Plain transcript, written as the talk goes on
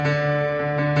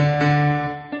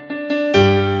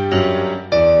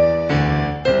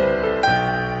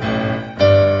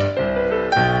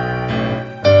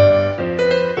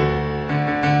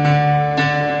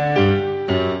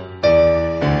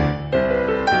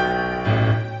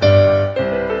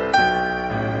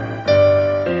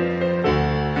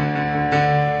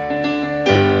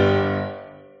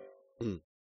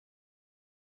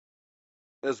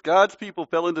As God's people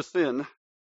fell into sin,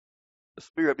 the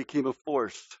Spirit became a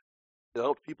force to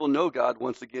help people know God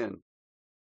once again.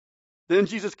 Then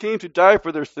Jesus came to die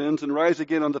for their sins and rise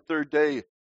again on the third day.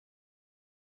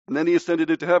 And then he ascended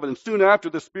into heaven. And soon after,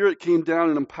 the Spirit came down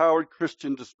and empowered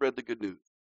Christians to spread the good news.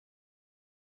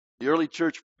 The early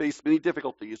church faced many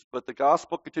difficulties, but the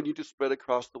gospel continued to spread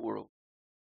across the world.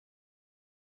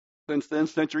 Since then,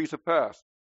 centuries have passed.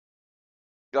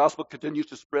 The gospel continues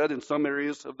to spread in some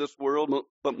areas of this world,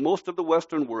 but most of the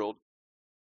Western world,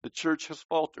 the church has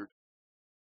faltered.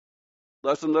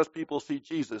 Less and less people see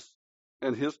Jesus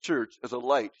and his church as a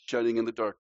light shining in the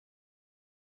dark.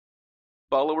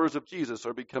 Followers of Jesus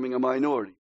are becoming a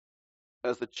minority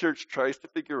as the church tries to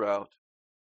figure out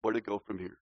where to go from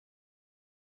here.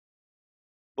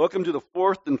 Welcome to the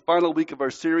fourth and final week of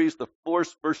our series, The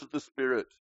Force versus the Spirit.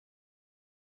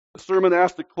 The sermon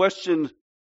asked the question,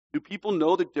 do people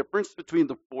know the difference between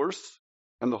the force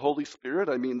and the Holy Spirit?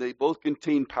 I mean, they both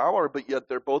contain power, but yet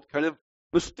they're both kind of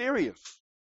mysterious.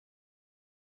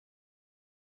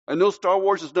 I know Star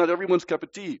Wars is not everyone's cup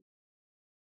of tea,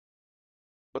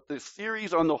 but the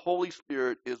series on the Holy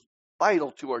Spirit is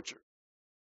vital to our church,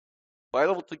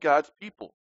 vital to God's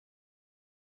people.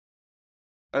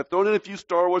 I've thrown in a few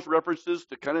Star Wars references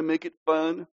to kind of make it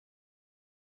fun,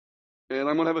 and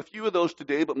I'm going to have a few of those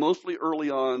today, but mostly early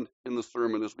on in the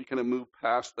sermon as we kind of move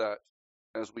past that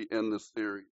as we end this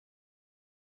series.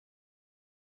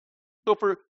 So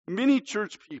for many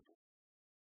church people,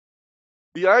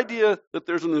 the idea that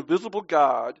there's an invisible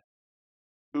God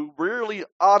who rarely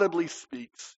audibly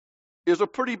speaks is a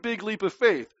pretty big leap of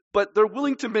faith, but they're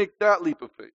willing to make that leap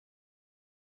of faith.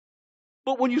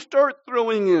 But when you start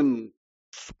throwing in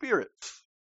spirits,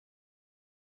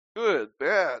 good,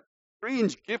 bad,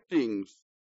 strange giftings,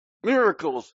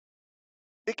 miracles,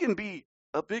 it can be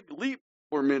a big leap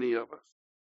for many of us.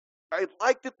 I'd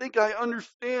like to think I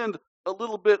understand a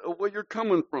little bit of where you're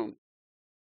coming from.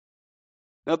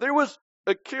 Now, there was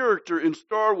a character in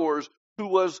Star Wars who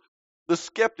was the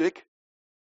skeptic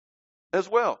as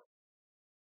well.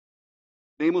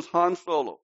 His name was Han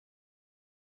Solo.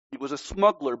 He was a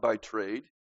smuggler by trade,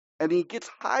 and he gets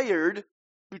hired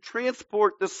to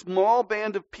transport this small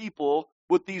band of people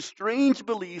with these strange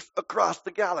beliefs across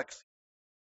the galaxy.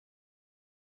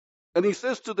 And he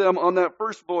says to them on that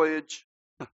first voyage,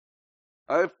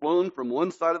 I've flown from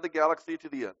one side of the galaxy to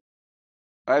the other.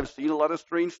 I've seen a lot of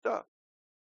strange stuff,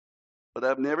 but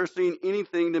I've never seen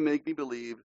anything to make me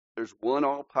believe there's one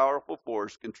all-powerful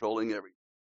force controlling everything.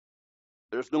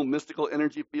 There's no mystical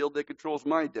energy field that controls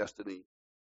my destiny.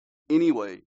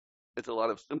 Anyway, it's a lot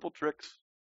of simple tricks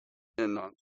and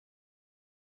nonsense.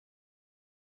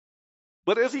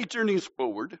 But as he journeys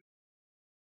forward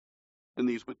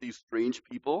with these strange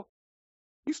people,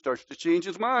 he starts to change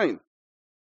his mind.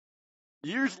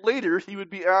 Years later, he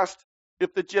would be asked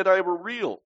if the Jedi were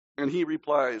real, and he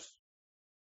replies,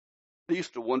 I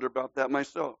used to wonder about that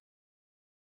myself.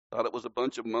 Thought it was a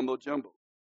bunch of mumbo-jumbo.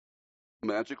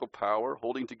 Magical power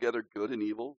holding together good and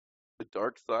evil, the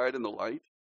dark side and the light.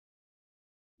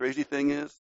 Crazy thing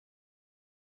is,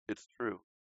 it's true.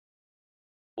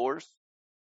 Force,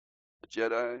 the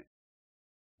Jedi,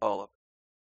 all of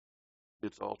it.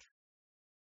 It's all true.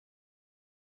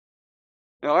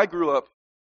 Now, I grew up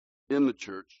in the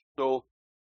church, so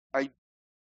I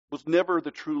was never the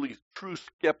true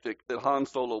skeptic that Han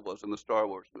Solo was in the Star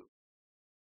Wars movie.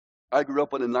 I grew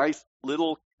up in a nice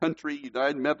little country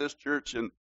United Methodist church and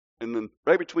then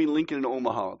right between Lincoln and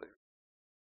Omaha there.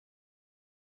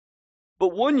 But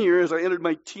one year, as I entered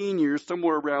my teen years,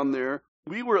 somewhere around there,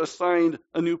 we were assigned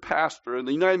a new pastor. In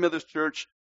the United Methodist Church,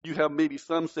 you have maybe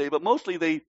some say, but mostly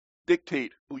they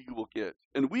dictate who you will get.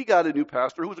 And we got a new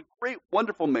pastor who was a great,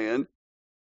 wonderful man,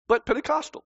 but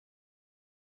Pentecostal,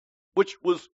 which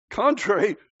was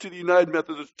contrary to the United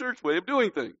Methodist Church way of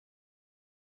doing things.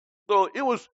 So it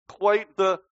was quite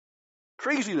the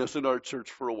craziness in our church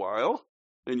for a while.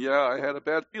 And yeah, I had a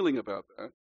bad feeling about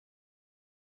that.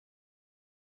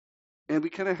 And we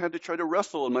kind of had to try to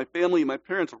wrestle, and my family and my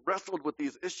parents wrestled with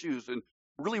these issues and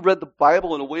really read the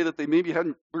Bible in a way that they maybe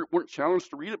weren't challenged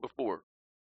to read it before.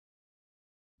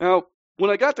 Now, when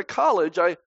I got to college,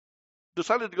 I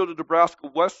decided to go to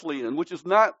Nebraska Wesleyan, which is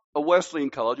not a Wesleyan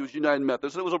college, it was United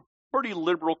Methodist. It was a pretty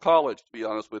liberal college, to be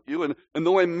honest with you. And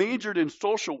though I majored in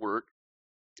social work,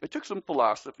 I took some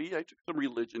philosophy, I took some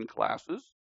religion classes.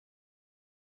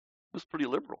 It was pretty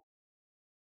liberal.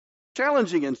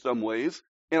 Challenging in some ways,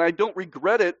 and I don't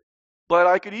regret it, but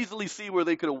I could easily see where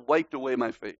they could have wiped away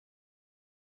my faith.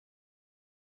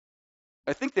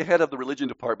 I think the head of the religion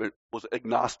department was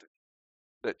agnostic.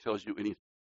 That tells you anything.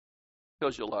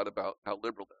 Tells you a lot about how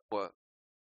liberal that was.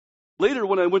 Later,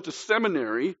 when I went to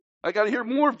seminary, I got to hear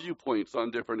more viewpoints on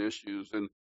different issues, and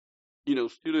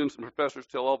students and professors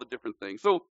tell all the different things.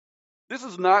 So this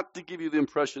is not to give you the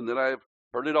impression that I've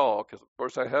heard it all, because of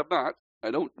course I have not.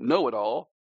 I don't know it all.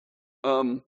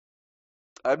 I've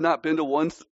not been to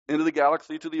one end of the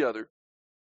galaxy to the other.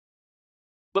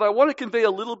 But I want to convey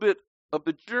a little bit of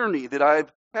the journey that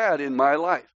I've had in my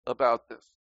life about this,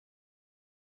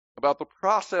 about the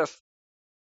process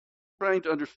trying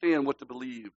to understand what to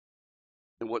believe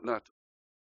and what not to.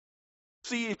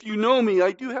 See, if you know me,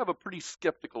 I do have a pretty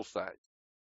skeptical side.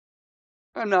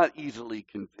 I'm not easily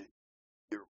convinced.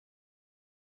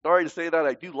 Sorry to say that.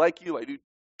 I do like you. I do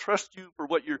trust you for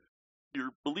what your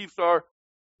beliefs are.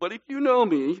 But if you know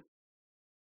me,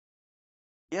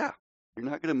 yeah, you're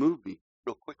not going to move me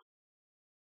real quickly.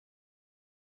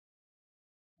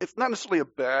 It's not necessarily a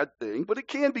bad thing, but it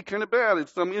can be kind of bad in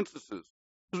some instances.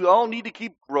 We all need to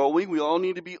keep growing. We all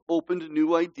need to be open to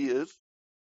new ideas.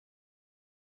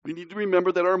 We need to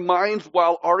remember that our minds,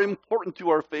 while are important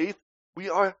to our faith, we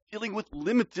are dealing with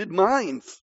limited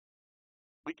minds.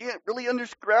 We can't really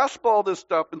grasp all this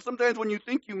stuff. And sometimes when you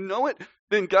think you know it,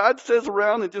 then God says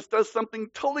around and just does something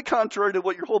totally contrary to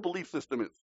what your whole belief system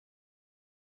is.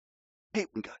 I hate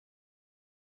when God.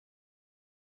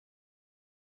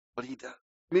 But he does.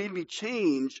 Made me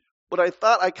change what I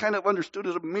thought I kind of understood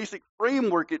as a basic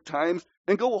framework at times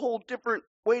and go a whole different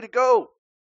way to go.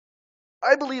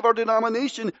 I believe our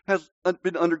denomination has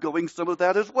been undergoing some of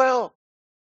that as well.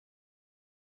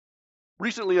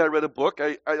 Recently, I read a book.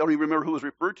 I don't even remember who was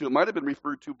referred to. It might have been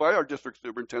referred to by our district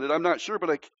superintendent. I'm not sure,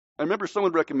 but I remember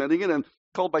someone recommending it, and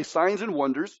called By Signs and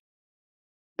Wonders.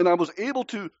 And I was able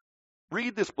to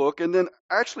read this book and then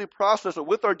actually process it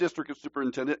with our district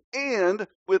superintendent and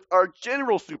with our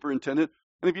general superintendent.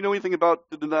 And if you know anything about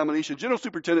the denomination, general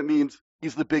superintendent means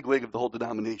he's the bigwig of the whole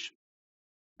denomination.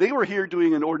 They were here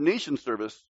doing an ordination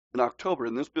service in October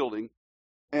in this building,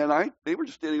 and they were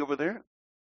just standing over there.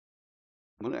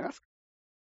 I'm going to ask.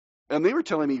 And they were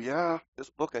telling me, yeah, this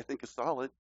book I think is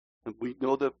solid. And we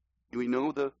know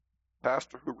the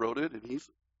pastor who wrote it, and he's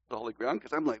solid ground.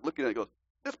 Because I'm like looking at it, goes,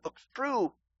 this book's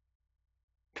true.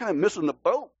 Kind of missing the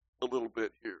boat a little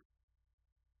bit here.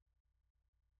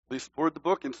 They supported the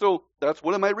book, and so that's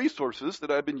one of my resources that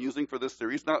I've been using for this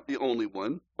series. Not the only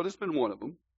one, but it's been one of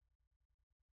them.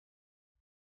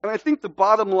 And I think the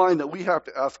bottom line that we have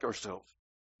to ask ourselves,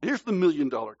 here's the $1 million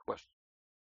question.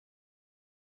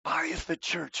 Why is the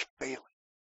church failing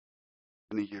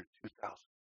in the year 2000?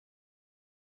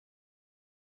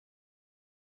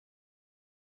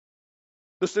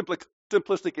 The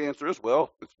simplistic answer is,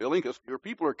 well, it's failing because fewer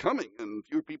people are coming and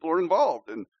fewer people are involved.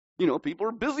 And, people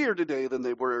are busier today than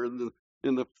they were in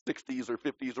the 60s or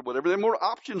 50s or whatever. There are more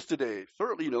options today.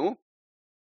 Certainly,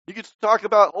 You could talk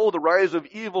about, the rise of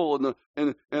evil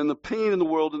and the pain in the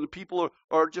world, and the people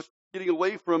are just getting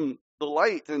away from the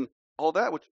light and all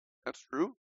that, which that's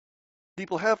true.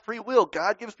 People have free will.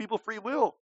 God gives people free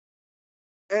will.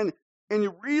 And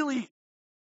you really,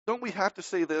 don't we have to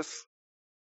say this?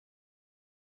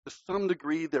 To some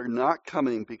degree, they're not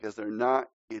coming because they're not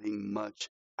getting much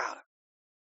out of it.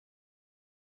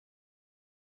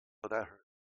 So that hurts.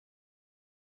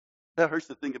 That hurts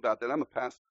to think about that. I'm a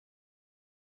pastor.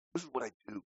 This is what I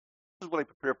do. This is what I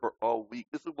prepare for all week.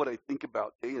 This is what I think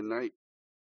about day and night.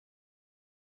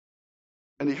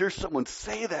 And to hear someone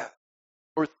say that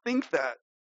or think that,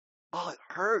 it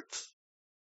hurts.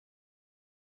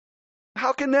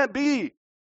 How can that be?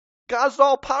 God's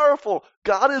all powerful.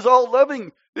 God is all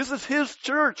loving. This is his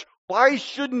church. Why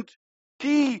shouldn't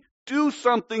he do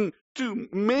something to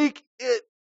make it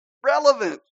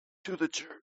relevant to the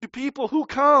church, to people who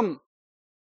come?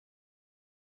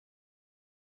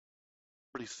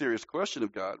 Pretty serious question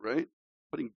of God, right?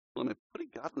 Putting God in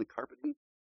the carpeting?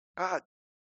 God, what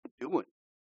are you doing?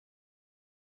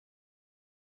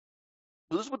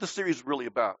 So this is what the series is really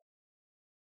about.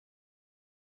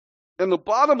 And the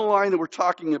bottom line that we're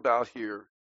talking about here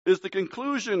is the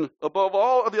conclusion above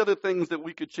all of the other things that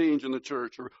we could change in the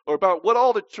church, or about what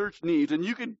all the church needs. And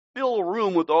you could fill a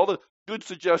room with all the good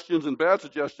suggestions and bad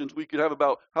suggestions we could have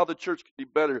about how the church could be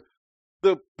better.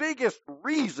 The biggest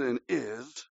reason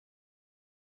is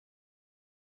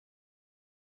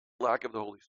lack of the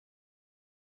Holy Spirit.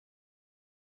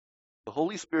 The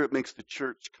Holy Spirit makes the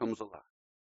church comes alive.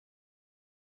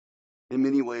 In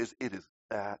many ways, it is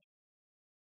that.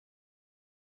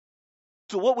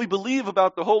 So what we believe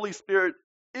about the Holy Spirit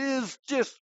is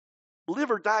just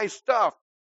live or die stuff.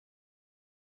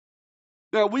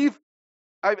 Now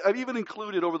I've even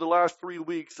included over the last 3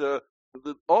 weeks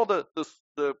all the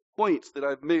points that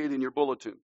I've made in your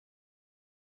bulletin.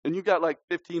 And you got like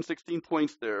 15, 16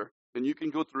 points there. And you can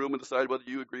go through them and decide whether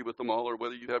you agree with them all or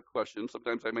whether you have questions.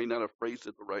 Sometimes I may not have phrased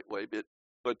it the right way,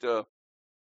 but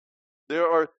there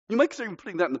are, you might consider even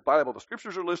putting that in the Bible. The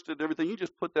scriptures are listed and everything. You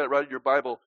just put that right in your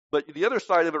Bible. But the other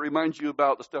side of it reminds you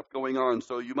about the stuff going on.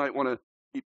 So you might want to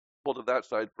keep hold of that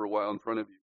side for a while in front of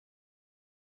you.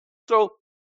 So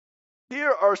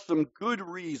here are some good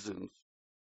reasons,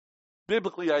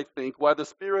 biblically, I think, why the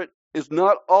Spirit is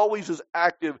not always as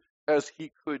active as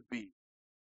he could be.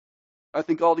 I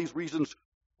think all these reasons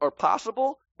are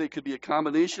possible. They could be a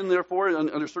combination, therefore,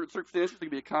 under certain circumstances, they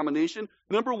could be a combination.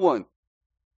 Number one,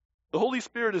 the Holy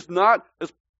Spirit is not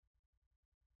as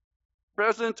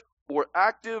present or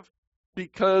active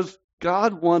because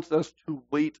God wants us to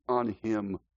wait on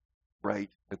him right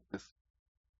at this.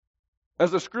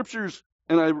 As the scriptures,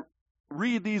 and I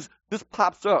read these, this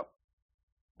pops up.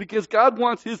 Because God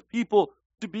wants his people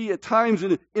to be at times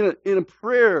in a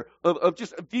prayer of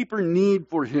just a deeper need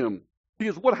for him.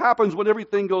 Because what happens when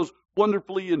everything goes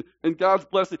wonderfully and God's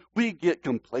blessed, we get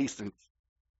complacent.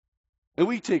 And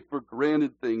we take for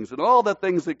granted things and all the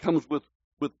things that comes with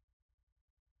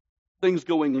things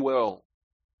going well.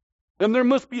 And there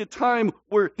must be a time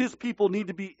where his people need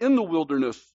to be in the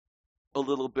wilderness a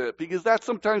little bit, because that's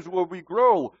sometimes where we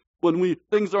grow, when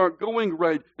things aren't going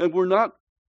right and we're not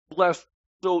blessed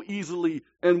so easily,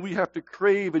 and we have to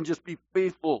crave and just be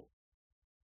faithful.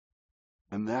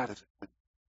 And that is it.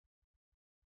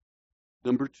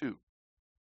 Number two,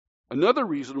 another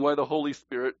reason why the Holy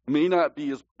Spirit may not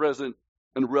be as present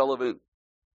and relevant.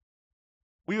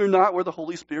 We are not where the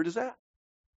Holy Spirit is at.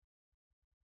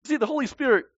 See, the Holy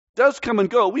Spirit does come and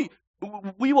go. We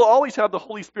will always have the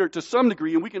Holy Spirit to some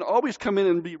degree, and we can always come in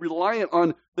and be reliant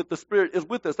on that the Spirit is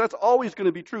with us. That's always going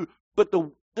to be true. But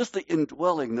just the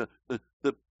indwelling,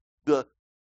 the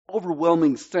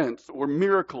overwhelming sense or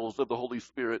miracles of the Holy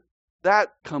Spirit,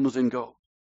 that comes and goes.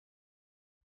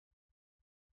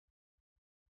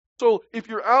 So if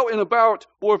you're out and about,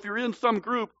 or if you're in some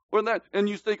group or that, and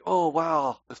you think, oh,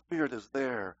 wow, the Spirit is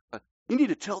there, you need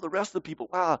to tell the rest of the people,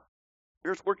 wow,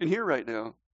 Spirit's working here right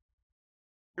now.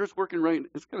 Spirit's working right.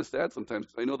 It's kind of sad sometimes,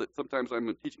 because I know that sometimes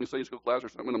I'm teaching a Sunday school class or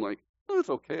something, and I'm like, oh, it's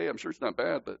okay. I'm sure it's not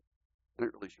bad, but I'm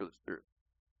not really sure the Spirit's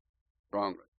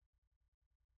strong right.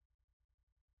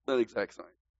 That exact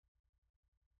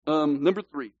sign. Number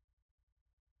three,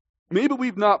 maybe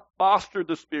we've not fostered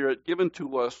the Spirit given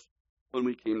to us when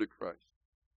we came to Christ.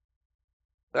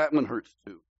 That one hurts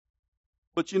too.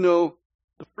 But you know,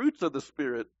 the fruits of the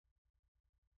Spirit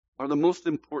are the most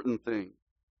important thing.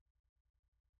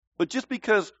 But just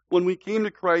because when we came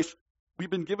to Christ, we've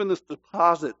been given this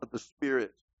deposit of the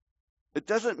Spirit, it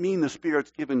doesn't mean the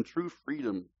Spirit's given true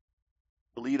freedom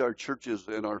to lead our churches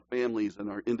and our families and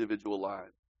our individual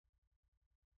lives.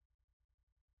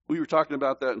 We were talking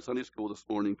about that in Sunday school this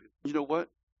morning. You know what?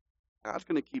 God's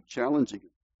going to keep challenging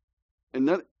us.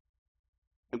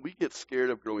 And we get scared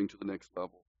of growing to the next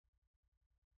level.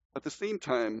 At the same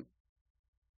time,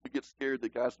 we get scared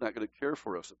that God's not going to care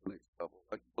for us at the next level.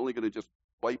 Like he's only going to just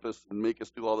wipe us and make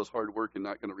us do all this hard work and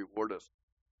not going to reward us.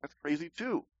 That's crazy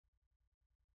too.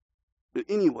 But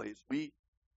anyways, we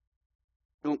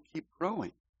don't keep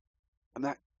growing. And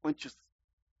that quenches.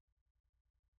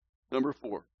 Number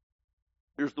four.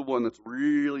 Here's the one that's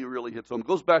really, really hits home. It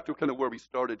goes back to kind of where we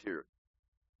started here.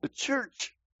 The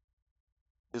church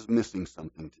is missing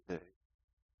something today.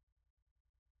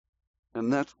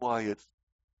 And that's why it's.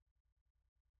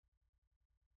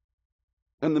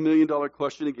 And the million-dollar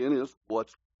question again is,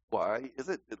 why is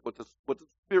it? What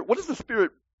does the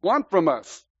Spirit want from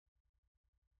us?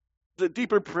 Is it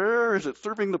deeper prayer? Is it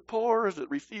serving the poor? Is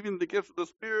it receiving the gifts of the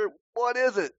Spirit? What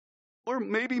is it? We're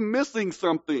maybe missing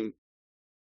something.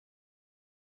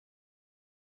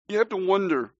 You have to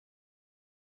wonder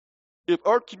if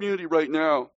our community right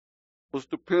now was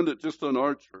dependent just on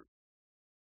our church,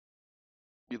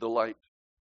 be the light.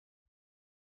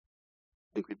 I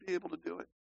think we'd be able to do it.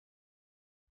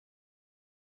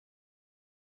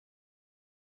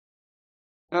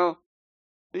 Now,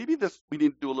 maybe we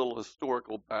need to do a little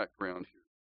historical background here.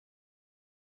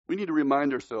 We need to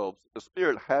remind ourselves that the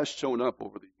Spirit has shown up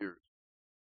over the years.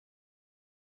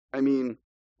 I mean,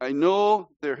 I know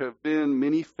there have been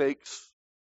many fakes.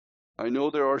 I know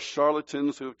there are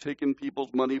charlatans who have taken people's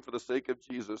money for the sake of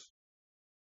Jesus.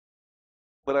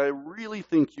 But I really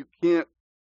think you can't.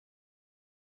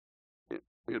 I'm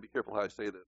going to be careful how I say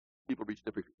this. People reach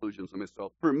different conclusions than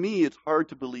myself. For me, it's hard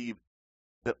to believe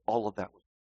that all of that was.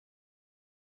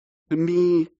 To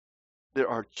me, there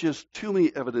are just too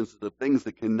many evidences of things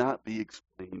that cannot be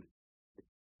explained.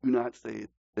 Do not say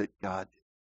that God did.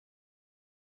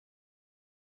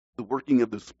 The working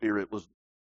of the Spirit was,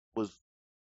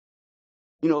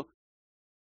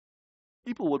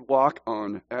 People would walk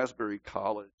on Asbury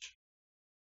College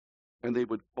and they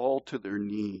would fall to their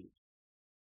knees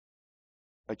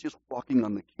by just walking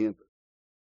on the campus.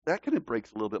 That kind of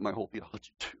breaks a little bit my whole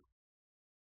theology too.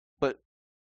 But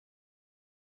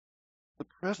the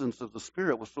presence of the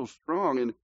Spirit was so strong,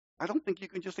 and I don't think you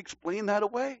can just explain that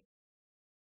away.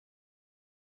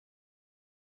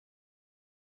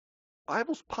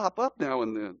 Bibles pop up now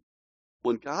and then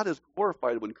when God is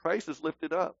glorified, when Christ is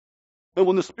lifted up. And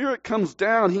when the Spirit comes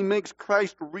down, he makes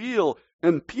Christ real,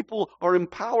 and people are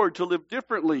empowered to live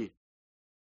differently.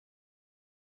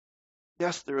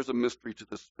 Yes, there is a mystery to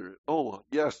the Spirit. Oh,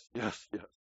 yes, yes, yes.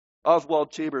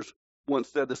 Oswald Chambers once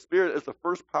said, the Spirit is the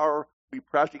first power we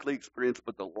practically experience,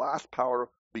 but the last power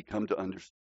we come to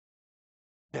understand.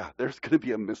 Yeah, there's going to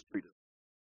be a mystery to it.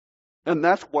 And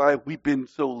that's why we've been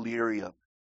so leery of it.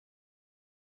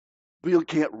 We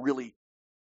can't really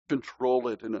control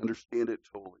it and understand it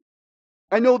totally.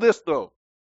 I know this, though.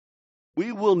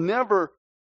 We will never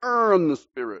earn the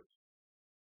Spirit.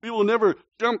 We will never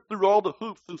jump through all the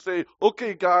hoops and say,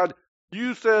 okay, God,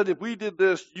 you said if we did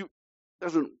this, It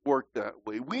doesn't work that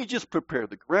way. We just prepare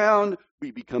the ground,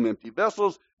 we become empty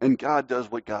vessels, and God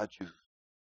does what God chooses.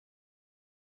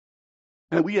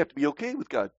 And we have to be okay with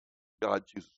God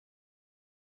chooses.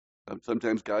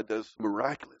 Sometimes God does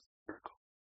miraculous miracles.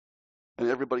 And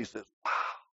everybody says, wow.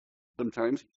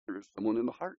 Sometimes he stirs someone in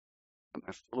the heart, and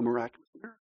that's still a miraculous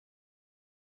miracle.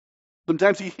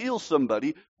 Sometimes he heals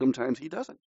somebody, sometimes he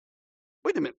doesn't.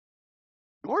 Wait a minute.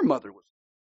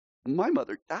 My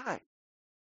mother died.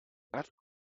 That's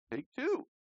take two.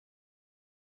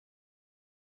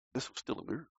 This was still a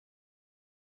miracle.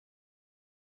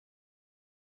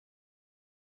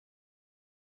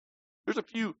 There's a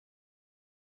few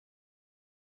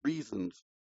reasons.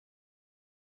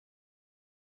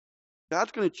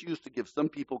 God's going to choose to give some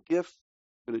people gifts,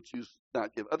 going to choose to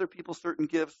not give other people certain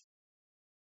gifts.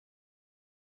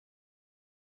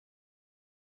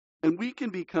 And we can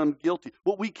become guilty.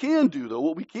 What we can do, though,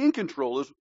 what we can control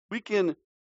is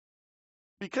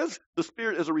because the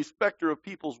Spirit is a respecter of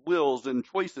people's wills and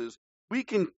choices, we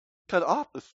can cut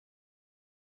off the Spirit.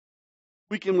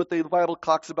 We can, what the Bible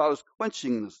talks about is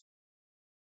quenching the Spirit.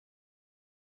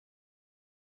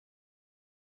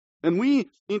 And we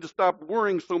need to stop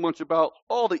worrying so much about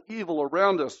all the evil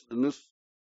around us and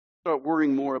start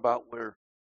worrying more about where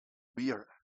we are,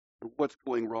 or what's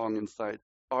going wrong inside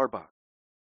our body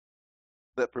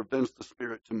that prevents the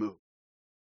Spirit to move.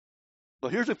 So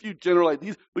here's a few general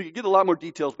ideas. We could get a lot more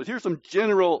details, but here's some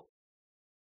general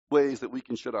ways that we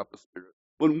can shut off the Spirit.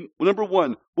 Number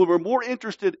one, when we're more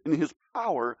interested in his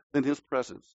power than his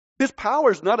presence. His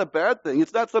power is not a bad thing.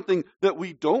 It's not something that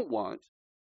we don't want.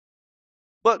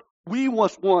 But we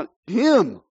must want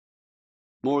him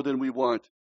more than we want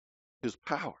his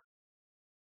power,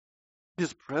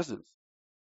 his presence.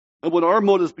 And when our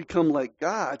motives become like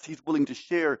God's, he's willing to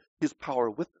share his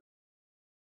power with us,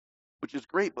 which is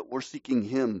great, but we're seeking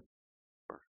him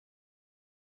first.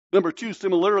 Number two,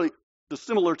 similar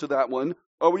to that one,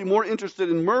 are we more interested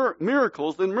in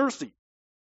miracles than mercy?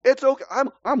 It's okay.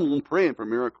 I'm praying for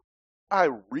miracles. I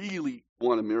really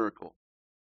want a miracle.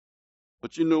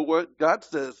 But you know what? God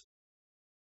says,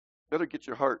 better get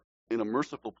your heart in a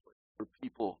merciful place for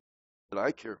people that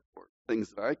I care for, things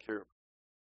that I care about,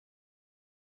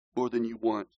 more than you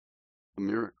want a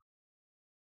miracle.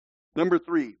 Number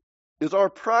three, is our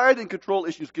pride and control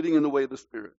issues getting in the way of the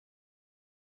Spirit?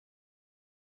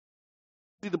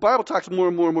 See, the Bible talks more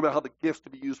and more about how the gifts to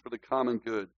be used for the common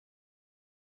good.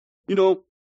 You know,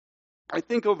 I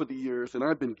think over the years, and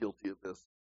I've been guilty of this,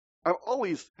 I've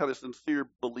always had a sincere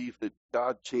belief that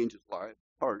God changes lives,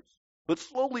 hearts. But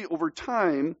slowly over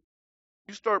time,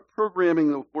 you start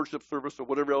programming the worship service or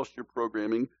whatever else you're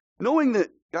programming, knowing that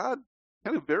God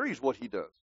kind of varies what he does.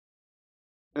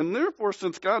 And therefore,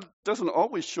 since God doesn't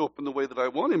always show up in the way that I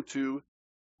want him to,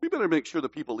 we better make sure that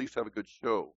people at least have a good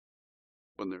show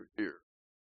when they're here.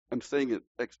 I'm saying it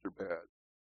extra bad,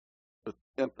 with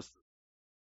emphasis.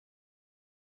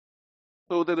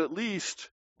 So that at least,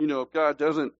 if God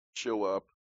doesn't show up,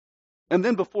 and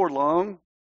then before long,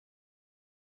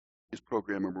 just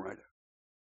program him right out.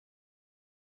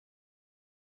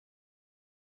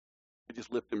 You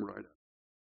just lift him right up.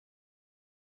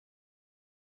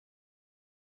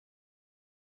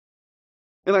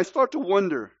 And I start to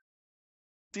wonder,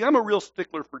 see, I'm a real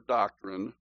stickler for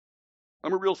doctrine.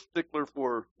 I'm a real stickler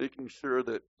for making sure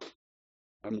that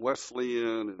I'm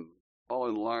Wesleyan and all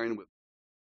in line with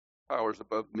powers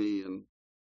above me.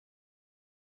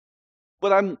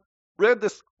 But I read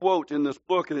this quote in this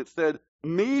book, and it said,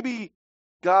 maybe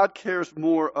God cares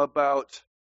more about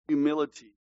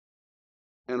humility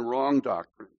and wrong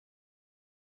doctrine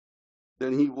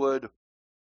than he would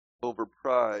over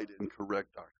pride and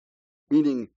correct doctrine.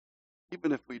 Meaning,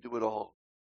 even if we do it all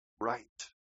right,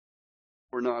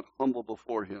 we're not humble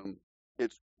before him.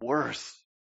 It's worse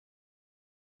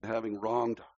than having wrong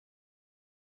doctrine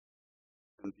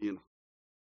than being.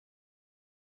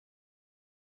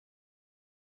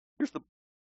 Here's the.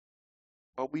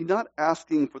 Are we not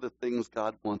asking for the things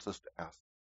God wants us to ask?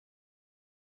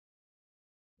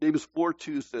 James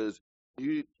 4:2 says,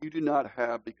 you do not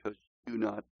have because you do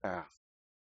not ask.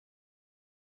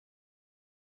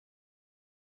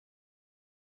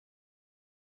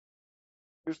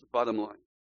 Here's the bottom line.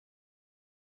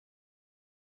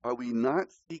 Are we not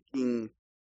seeking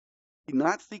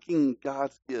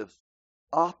God's gifts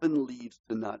often leads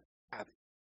to not having.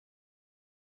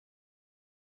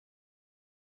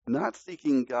 Not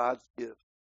seeking God's gifts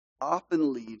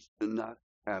often leads to not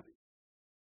having.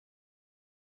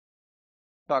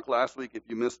 Talked last week, if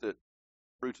you missed it,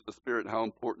 fruits of the Spirit and how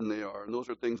important they are. And those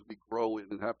are things we grow in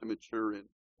and have to mature in.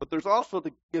 But there's also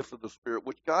the gifts of the Spirit,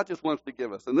 which God just wants to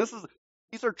give us. And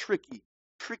these are tricky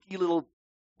little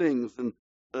things and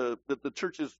that the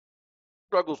church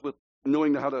struggles with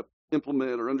knowing how to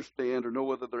implement or understand or know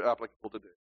whether they're applicable today.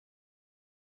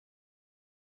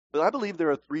 But I believe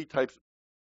there are three types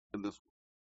in this world.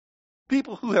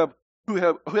 People who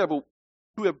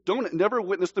never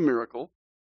witnessed a miracle,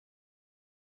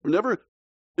 who never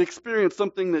experienced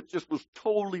something that just was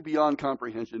totally beyond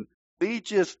comprehension. They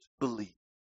just believe.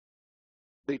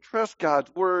 They trust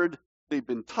God's word. They've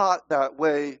been taught that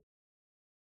way.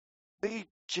 They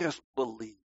just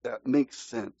believe. That makes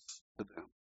sense to them.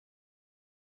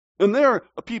 And there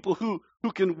are people who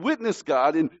can witness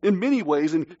God in many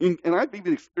ways. And I've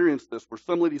even experienced this where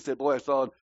some lady said, boy, I saw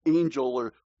an angel,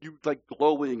 or you like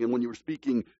glowing, and when you were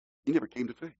speaking, you never came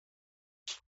to faith.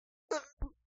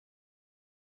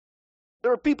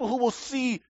 There are people who will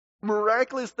see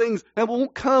miraculous things and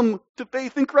won't come to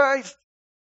faith in Christ.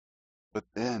 But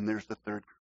then there's the third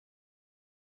group.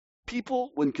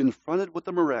 People, when confronted with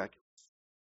the miraculous,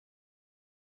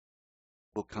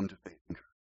 will come to faith in Christ.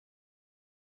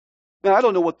 Now, I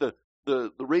don't know what the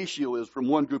ratio is from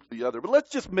one group to the other, but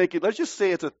let's just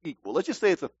say it's equal. Let's just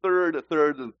say it's a third, and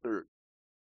a third.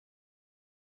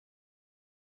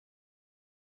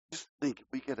 Just think if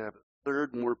we could have a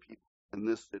third more people in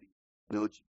this city know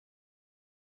Jesus.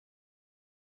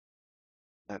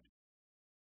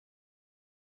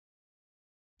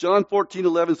 John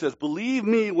 14:11 says, believe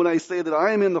me when I say that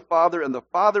I am in the Father and the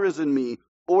Father is in me,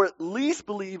 or at least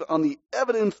believe on the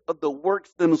evidence of the works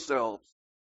themselves.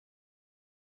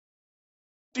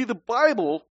 See, the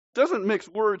Bible doesn't mix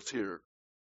words here.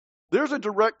 There's a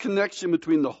direct connection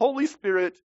between the Holy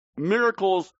Spirit,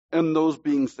 miracles, and those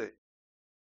being saved.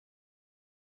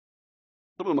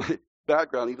 Some of my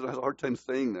background even has a hard time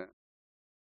saying that.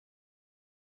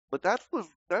 But that's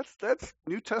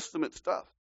New Testament stuff.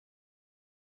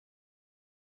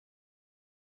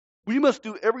 We must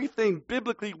do everything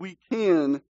biblically we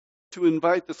can to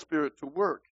invite the Spirit to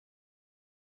work.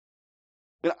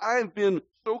 And I've been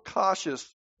so cautious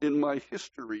in my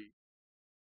history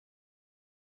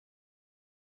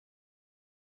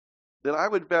that I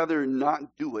would rather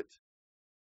not do it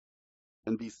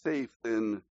and be safe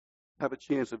than have a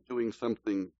chance of doing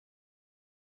something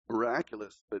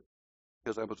miraculous, but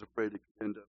because I was afraid it could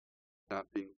end up not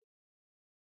being.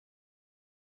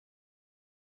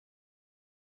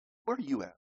 Where are you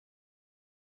at?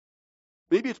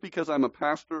 Maybe it's because I'm a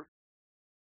pastor,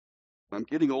 I'm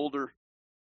getting older,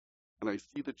 and I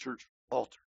see the church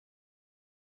falter.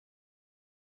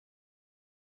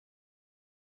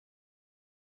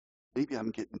 Maybe I'm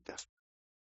getting desperate.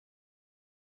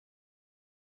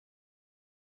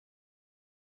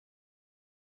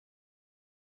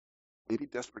 Maybe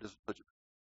desperate isn't such a.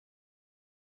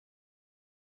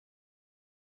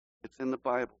 It's in the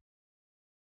Bible.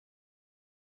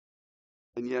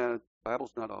 And yeah, the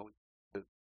Bible's not always to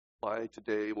apply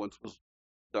today. Once was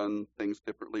done things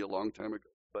differently a long time ago.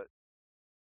 But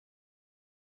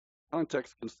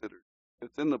context considered,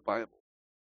 it's in the Bible.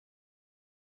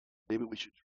 Maybe we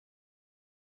should try.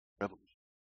 Revolution.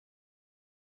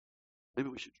 Maybe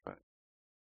we should try.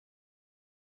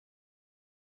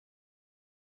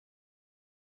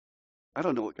 I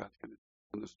don't know what God's going to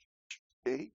do in this church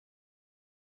today,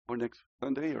 or next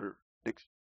Sunday, or next.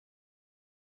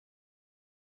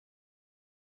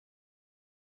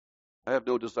 I have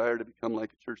no desire to become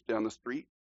like a church down the street.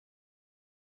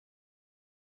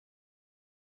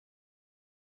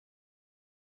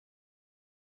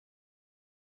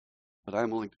 But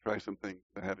I'm willing to try some things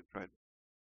I haven't tried,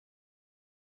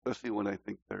 especially when I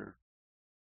think they're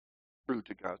true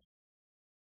to God.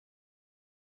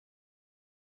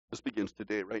 This begins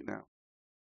today, right now.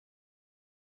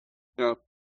 Now,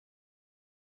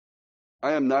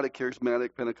 I am not a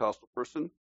charismatic Pentecostal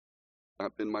person.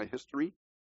 Not been my history,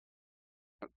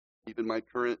 not even my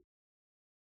current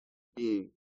being.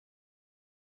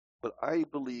 But I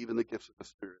believe in the gifts of the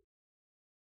Spirit.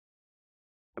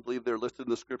 I believe they're listed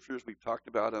in the Scriptures. We've talked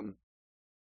about them.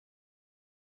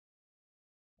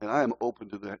 And I am open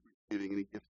to that, receiving any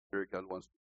gift of the Spirit God wants.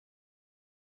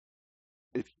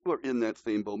 If you are in that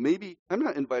same boat, maybe I'm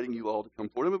not inviting you all to come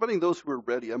forward. I'm inviting those who are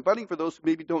ready. I'm inviting for those who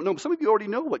maybe don't know. Some of you already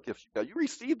know what gifts you got. You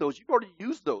received those. You've already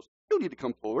used those. You don't need to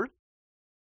come forward.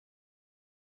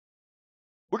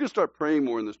 We're going to start praying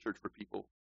more in this church for people.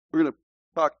 We're going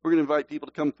to invite people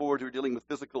to come forward who are dealing with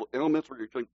physical ailments. We're going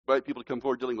to invite people to come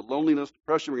forward dealing with loneliness,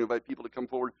 depression. We're going to invite people to come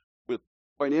forward with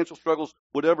financial struggles,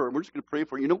 whatever. And we're just going to pray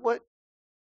for you. You know what?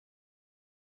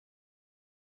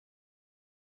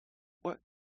 What?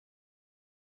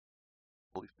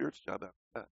 Holy Spirit's job after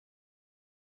that.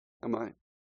 Not mine.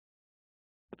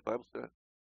 What the Bible says.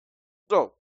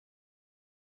 So,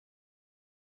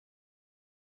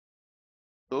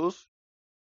 those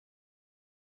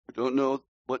who don't know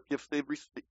what gifts they've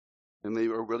received, and they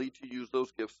are ready to use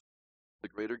those gifts for the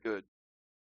greater good,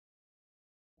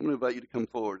 I'm going to invite you to come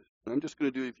forward. And I'm just going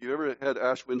to do, if you ever had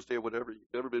Ash Wednesday or whatever, you've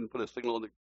ever been put a signal on the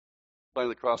sign of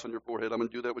the cross on your forehead, I'm going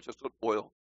to do that with just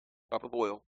oil, drop of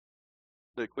oil.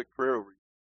 Say a quick prayer over you.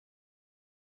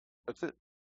 That's it.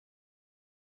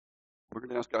 We're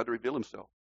going to ask God to reveal himself.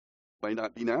 Might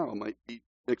not be now, it might be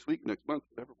next week, next month,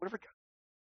 whatever God.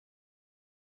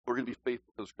 We're going to be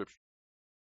faithful to the Scripture.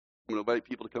 I'm going to invite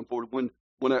people to come forward.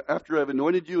 After I've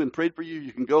anointed you and prayed for you,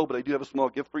 you can go, but I do have a small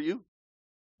gift for you.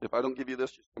 If I don't give you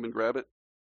this, just come and grab it.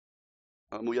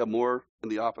 We have more in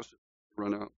the office to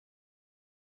run out.